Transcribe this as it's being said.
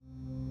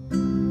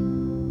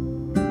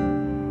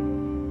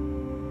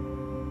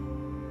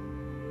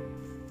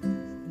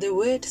The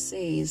word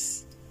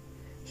says,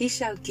 He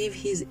shall give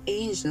His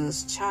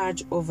angels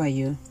charge over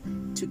you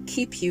to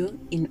keep you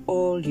in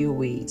all your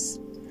ways.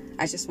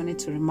 I just wanted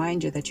to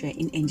remind you that you are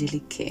in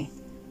angelic care.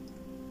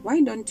 Why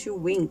don't you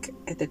wink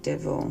at the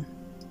devil?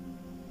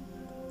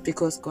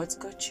 Because God's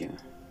got you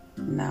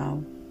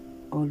now,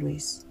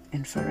 always,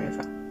 and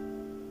forever.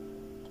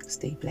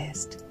 Stay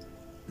blessed.